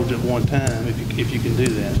your roads at one time if you can do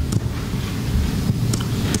that.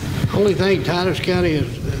 Only thing, Titus County, is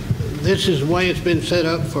this is the way it's been set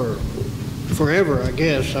up for forever, I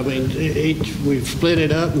guess. I mean, we've split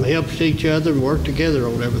it up and helped each other and worked together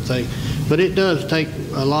on everything. But it does take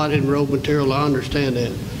a lot in road material, I understand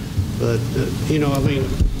that. But, you know, I mean,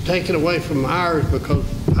 taking away from ours because,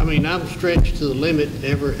 I mean, I'm stretched to the limit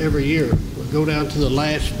every year. We go down to the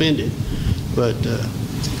last spending. But,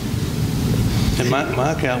 and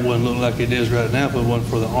my account wouldn't look like it is right now if it wasn't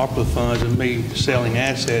for the ARPA funds and me selling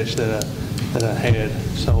assets that I had.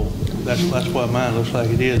 So that's why mine looks like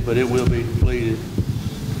it is, but it will be depleted.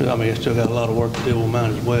 I mean, I still got a lot of work to do on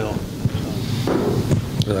mine as well.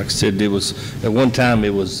 So. Like I said, it was at one time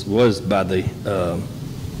it was by the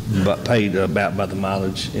paid about by the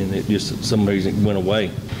mileage, and it just for some reason went away.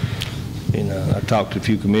 And I talked to a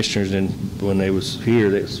few commissioners, and when they was here,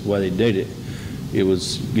 that's why they did it. It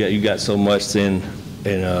was, yeah, you got so much then,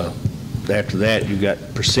 and after that you got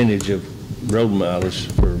percentage of road mileage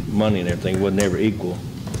for money and everything. It wasn't ever equal.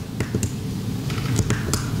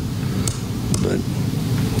 But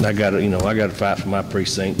I got to, you know, I got to fight for my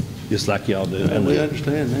precinct just like y'all do. And we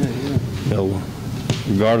understand that, yeah. You know,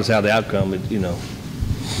 regardless how the outcome, you know.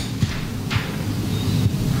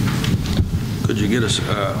 Could you get us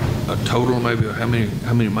a total, maybe, of how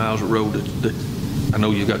many miles of road that I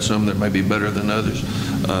know you got some that may be better than others,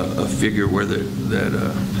 a figure where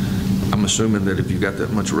I'm assuming that if you got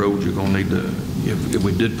that much road, you're going to need to, if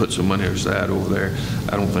we did put some money aside over there,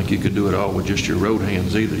 I don't think you could do it all with just your road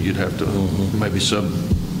hands either. You'd have to maybe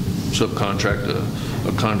subcontract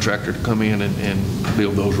a contractor to come in and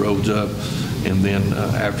build those roads up, and then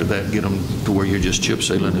after that get them to where you're just chip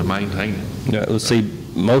sealing and maintaining. Yeah, let's see.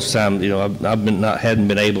 Most time, you know, hadn't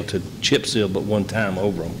been able to chip seal but one time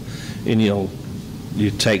over them, and you know,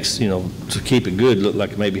 it takes, you know, to keep it good, look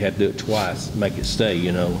like maybe had to do it twice, make it stay,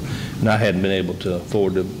 you know, and I hadn't been able to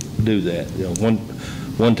afford to do that. You know,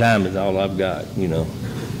 one time is all I've got, you know.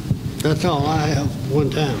 that's all I have, one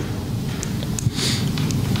time.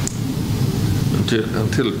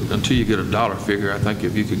 Until you get a dollar figure, I think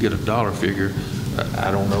if you could get a dollar figure,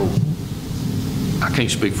 I don't know, I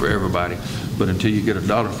can't speak for everybody, but until you get a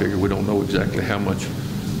dollar figure, we don't know exactly how much,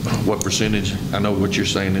 what percentage. I know what you're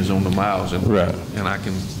saying is on the miles, and right. And I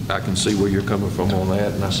can see where you're coming from on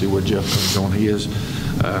that, and I see where Jeff comes on his.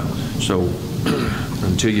 So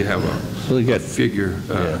until you have a figure,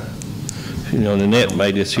 yeah. You know, Nanette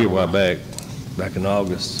made this here a while back in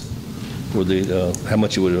August, with the how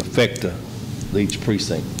much it would affect each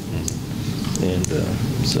precinct, and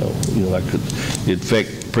so you know, like it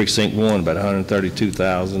affect precinct 1 about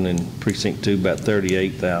 132,000, and precinct 2 about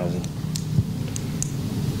 38,000.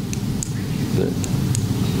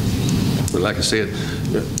 But like I said,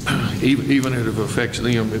 even if it affects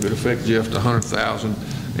them, if it affects Jeff to 100,000,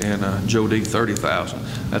 and Joe D 30,000.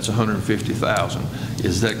 That's 150,000.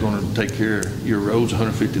 Is that going to take care of your roads?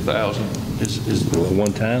 150,000 is Well,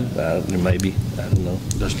 one time, maybe, I don't know.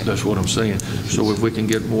 That's what I'm saying. So if we can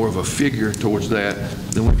get more of a figure towards that,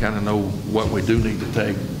 then we kind of know what we do need to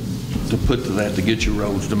take to put to that to get your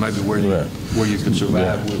roads to maybe where you can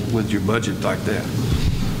survive with your budget like that.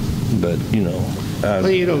 But, you know. Well,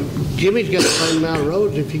 you know, Jimmy's got the same amount of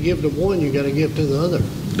roads. If you give to one, you got to give to the other.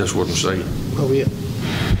 That's what I'm saying. Oh, yeah.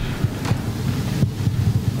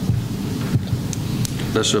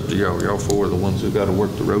 That's up to y'all. Y'all four are the ones who got to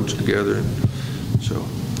work the roads together. And so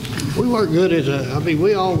We work good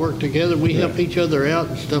we all work together. We help each other out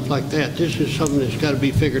and stuff like that. This is something that's got to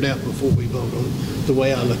be figured out before we vote on it, the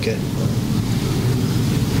way I look at it.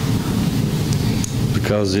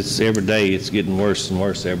 Because it's every day, it's getting worse and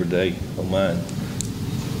worse every day on mine.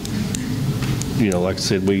 You know, like I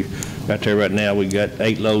said, we got there right now, we got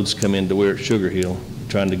 8 loads come into where at Sugar Hill,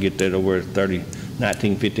 trying to get that over 30,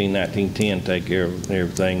 19, 15, 19, 10, take care of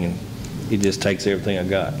everything, and it just takes everything I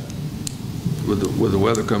got. with the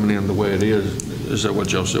weather coming in the way it is that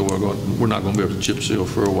what y'all said? We're not going to be able to chip seal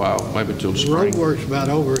for a while, maybe until the spring. Road work's about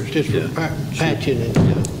over. It's just patching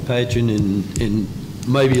and Patching and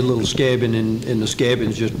maybe a little scabbing, and the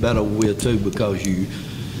scabbing's just about over with too, because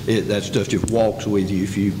that stuff just walks with you.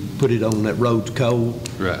 If you put it on that road's cold,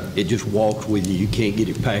 right, it just walks with you. You can't get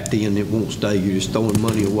it packed in. It won't stay. You're just throwing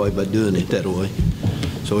money away by doing it that way.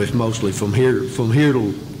 So it's mostly from here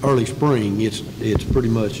till early spring. It's pretty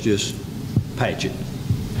much just patching.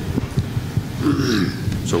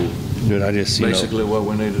 So Dude, I just, basically what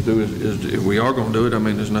we need to do is if we are going to do it, I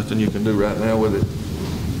mean, there's nothing you can do right now with it.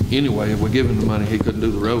 Anyway, if we give him the money, he couldn't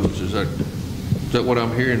do the roads. Is that what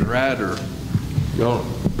I'm hearing right, or y'all?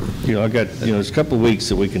 You know, I got, there's a couple of weeks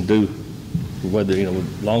that we can do weather,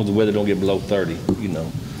 as long as the weather don't get below 30,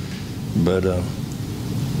 But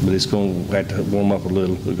it's going to have to warm up a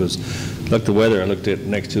little, because look, the weather, I looked at the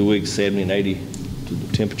next 2 weeks, 70 and 80 to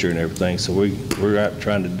the temperature and everything. So we're out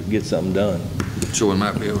trying to get something done. So we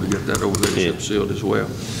might be able to get that over there chip sealed as well.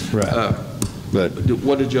 Right. But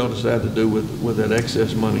what did y'all decide to do with that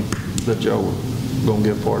excess money that y'all were going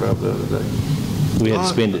to get part of the other day? We had to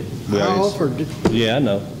spend it. I offered it. Yeah, I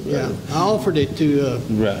know. Yeah, I offered it to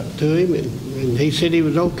him, and he said he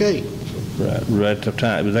was okay. Right at the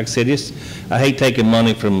time. But like I said, I hate taking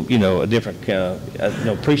money from, a different kind of,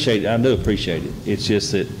 appreciate it. I do appreciate it. It's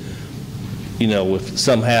just that, if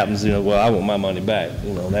something happens, well, I want my money back.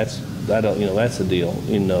 That's the deal.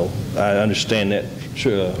 I understand that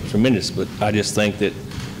tremendous, but I just think that,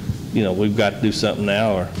 we've got to do something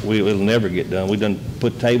now, or it'll never get done. We done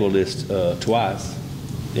tabled this twice,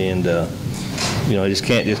 and I just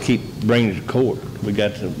can't just keep bringing it to court. We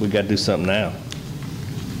got to do something now.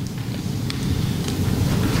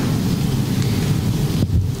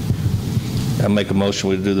 I make a motion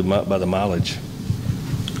we do by the mileage.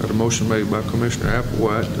 Got a motion made by Commissioner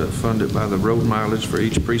Applewhite to fund it by the road mileage for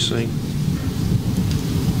each precinct.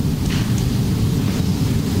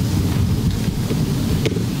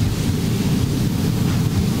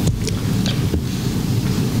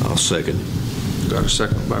 I'll second. Got a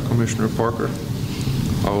second by Commissioner Parker.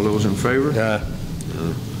 All those in favor?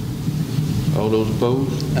 All those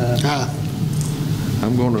opposed?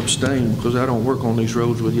 I'm going to abstain because I don't work on these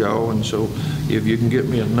roads with y'all, and so if you can get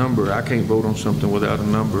me a number, I can't vote on something without a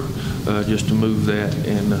number, just to move that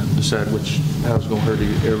and decide how it's going to hurt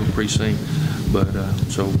every precinct. But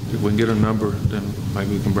so if we can get a number, then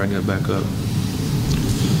maybe we can bring that back up.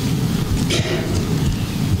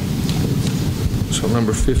 So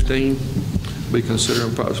number 15, be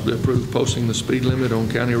considering possibly approve posting the speed limit on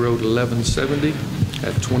County Road 1170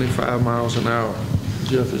 at 25 miles an hour.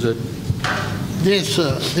 Jeff, is that? This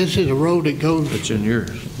is a road that goes. It's in yours.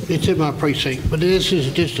 It's in my precinct, but this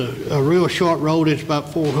is just a real short road. It's about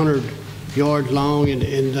 400 yards long, and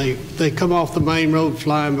they come off the main road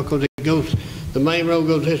flying because the main road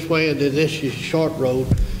goes this way, and then this is short road.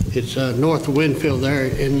 It's north of Winfield there,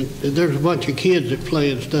 and there's a bunch of kids that play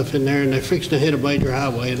and stuff in there, and they're fixing to hit a major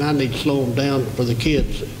highway, and I need to slow them down for the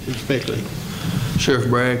kids especially. Sheriff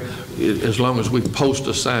Bragg, as long as we post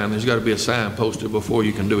a sign, there's got to be a sign posted before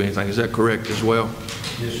you can do anything. Is that correct as well?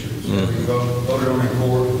 Yes, sir. So we voted on the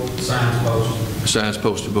court, signs posted. Signs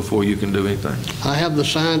posted before you can do anything. I have the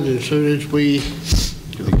signs, and as soon as we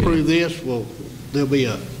approve this, they'll be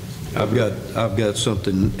up. I've got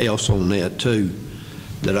something else on that too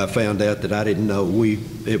that I found out that I didn't know.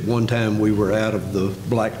 At one time we were out of the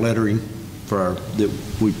black lettering that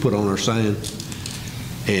we put on our signs,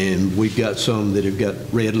 and we've got some that have got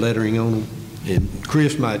red lettering on them. And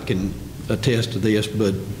Chris can attest to this,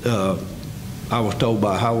 but I was told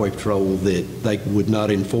by Highway Patrol that they would not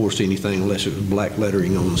enforce anything unless it was black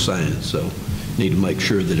lettering on the sign, so need to make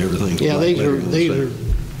sure that everything's Yeah, black these lettering on the are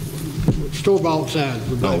sign. store-bought signs.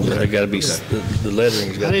 with black lettering. They gotta be, the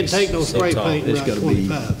lettering's gotta I be didn't take no so spray tall. paint It's right gotta be-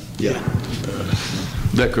 25. Yeah.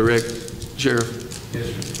 Is that correct, Sheriff?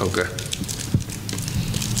 Yes, sir. Okay.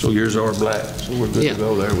 So yours are black, so we're good Yeah. to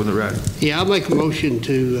go there with the writing. Yeah, I'll make a motion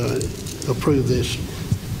to approve this.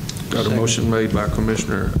 Got a motion made by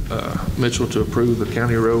Commissioner Mitchell to approve the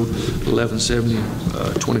County Road 1170,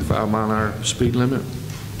 25-mile-an-hour speed limit.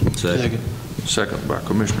 Second. Second by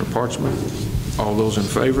Commissioner Parchman. All those in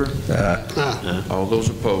favor? Aye. All those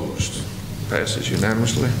opposed? Passes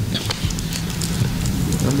unanimously.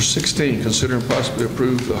 Number 16, consider and possibly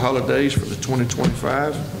approve the holidays for the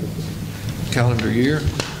 2025 calendar year.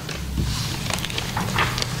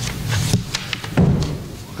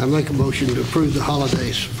 I make a motion to approve the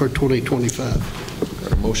holidays for 2025.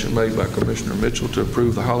 Got a motion made by Commissioner Mitchell to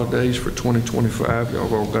approve the holidays for 2025.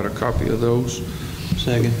 Y'all all got a copy of those.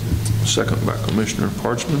 Second. Second by Commissioner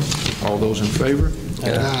Parchman. All those in favor?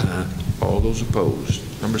 Aye. All those opposed.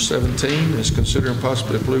 Number 17 is consider and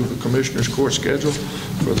possibly approve the Commissioners' Court schedule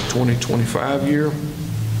for the 2025 year.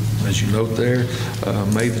 As you note there,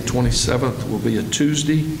 May the 27th will be a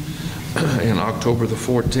Tuesday, and October the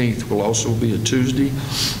 14th will also be a Tuesday.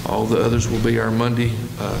 All the others will be our Monday,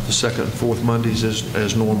 the second and fourth Mondays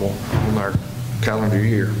as normal on our calendar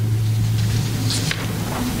year.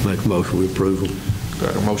 Make a motion we approve them.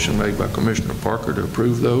 Got a motion made by Commissioner Parker to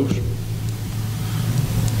approve those.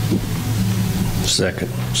 Second.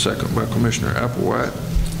 Second by Commissioner Applewhite.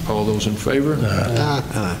 All those in favor?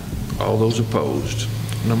 Aye. All those opposed.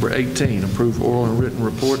 Number 18, approve oral and written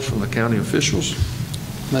reports from the county officials.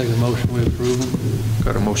 Make a motion, we approve them.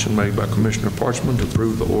 Got a motion made by Commissioner Parchman to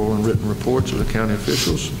approve the oral and written reports of the county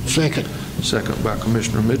officials. Second. Second by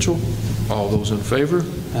Commissioner Mitchell. All those in favor?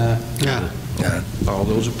 Aye. All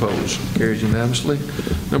those opposed. Carries unanimously.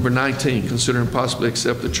 Number 19, consider and possibly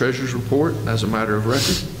accept the treasurer's report as a matter of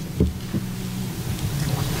record.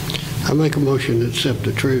 I make a motion to accept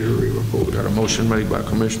the treasury report. Got a motion made by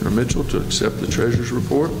Commissioner Mitchell to accept the treasurer's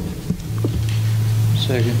report.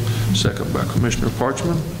 Second. Second by Commissioner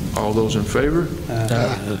Parchman. All those in favor?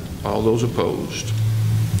 Aye. All those opposed.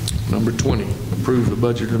 Number 20, approve the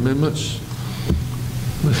budget amendments.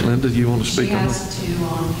 Ms. Linda, do you want to She speak on that? has two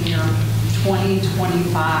on here,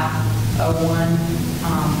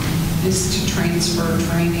 2025-01, is to transfer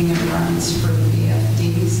training and runs for the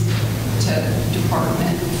VFDs to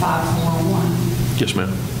Department 5401. Yes,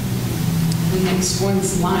 ma'am. The next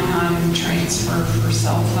one's line item transfer for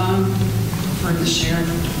cell phone for the sheriff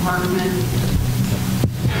department.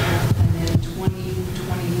 And then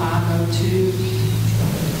 2025-02,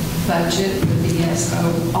 budget for the SO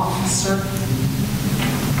officer.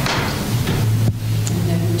 And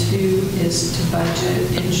then 2 is to budget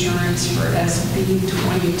insurance for SB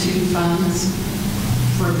 22 funds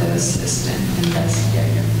for the assistant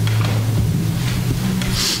investigator.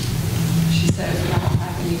 She said if y'all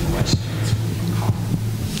have any questions, we can call.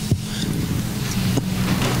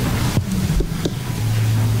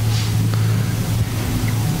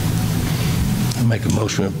 I make a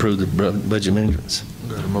motion to approve the budget amendments.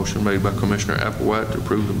 Got a motion made by Commissioner Applewhite to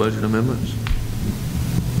approve the budget amendments.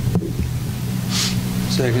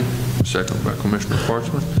 Second. Second by Commissioner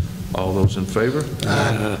Parchman. All those in favor?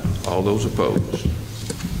 Aye. All those opposed.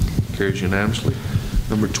 Carries unanimously.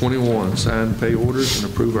 Number 21, sign pay orders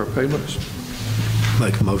and approve our payments.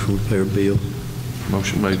 Make a motion we pay our bill.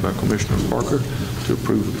 Motion made by Commissioner Parker to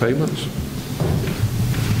approve the payments.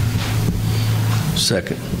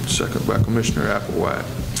 Second. Second by Commissioner Applewhite.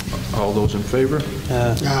 All those in favor?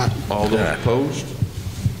 Aye. All those opposed?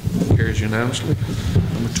 Carries unanimously.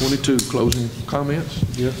 Number 22, closing comments.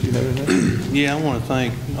 Jeff, you have anything? Yeah, I want to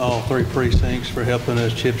thank all 3 precincts for helping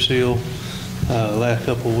us chip seal the last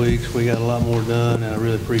couple of weeks. We got a lot more done, and I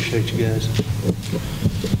really appreciate you guys.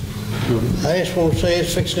 I just want to say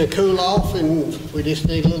it's fixing to cool off, and we just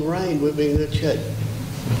need a little rain. We'll be in good shape.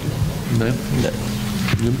 No? I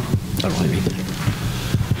don't have anything.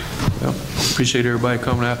 Well, appreciate everybody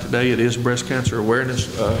coming out today. It is Breast Cancer Awareness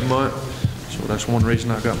Month, so that's one reason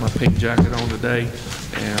I got my pink jacket on today.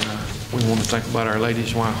 And we want to think about our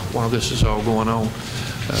ladies while this is all going on.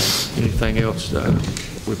 Anything else,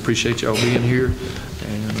 we appreciate y'all being here.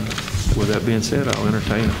 And with that being said, I'll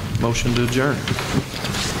entertain a motion to adjourn.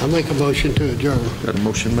 I make a motion to adjourn. Got a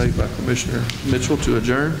motion made by Commissioner Mitchell to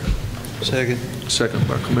adjourn. Second. Second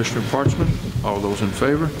by Commissioner Parchman. All those in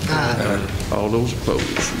favor? Aye. All those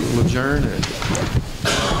opposed. We'll adjourn at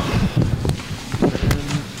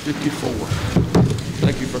 10:54.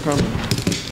 Thank you for coming.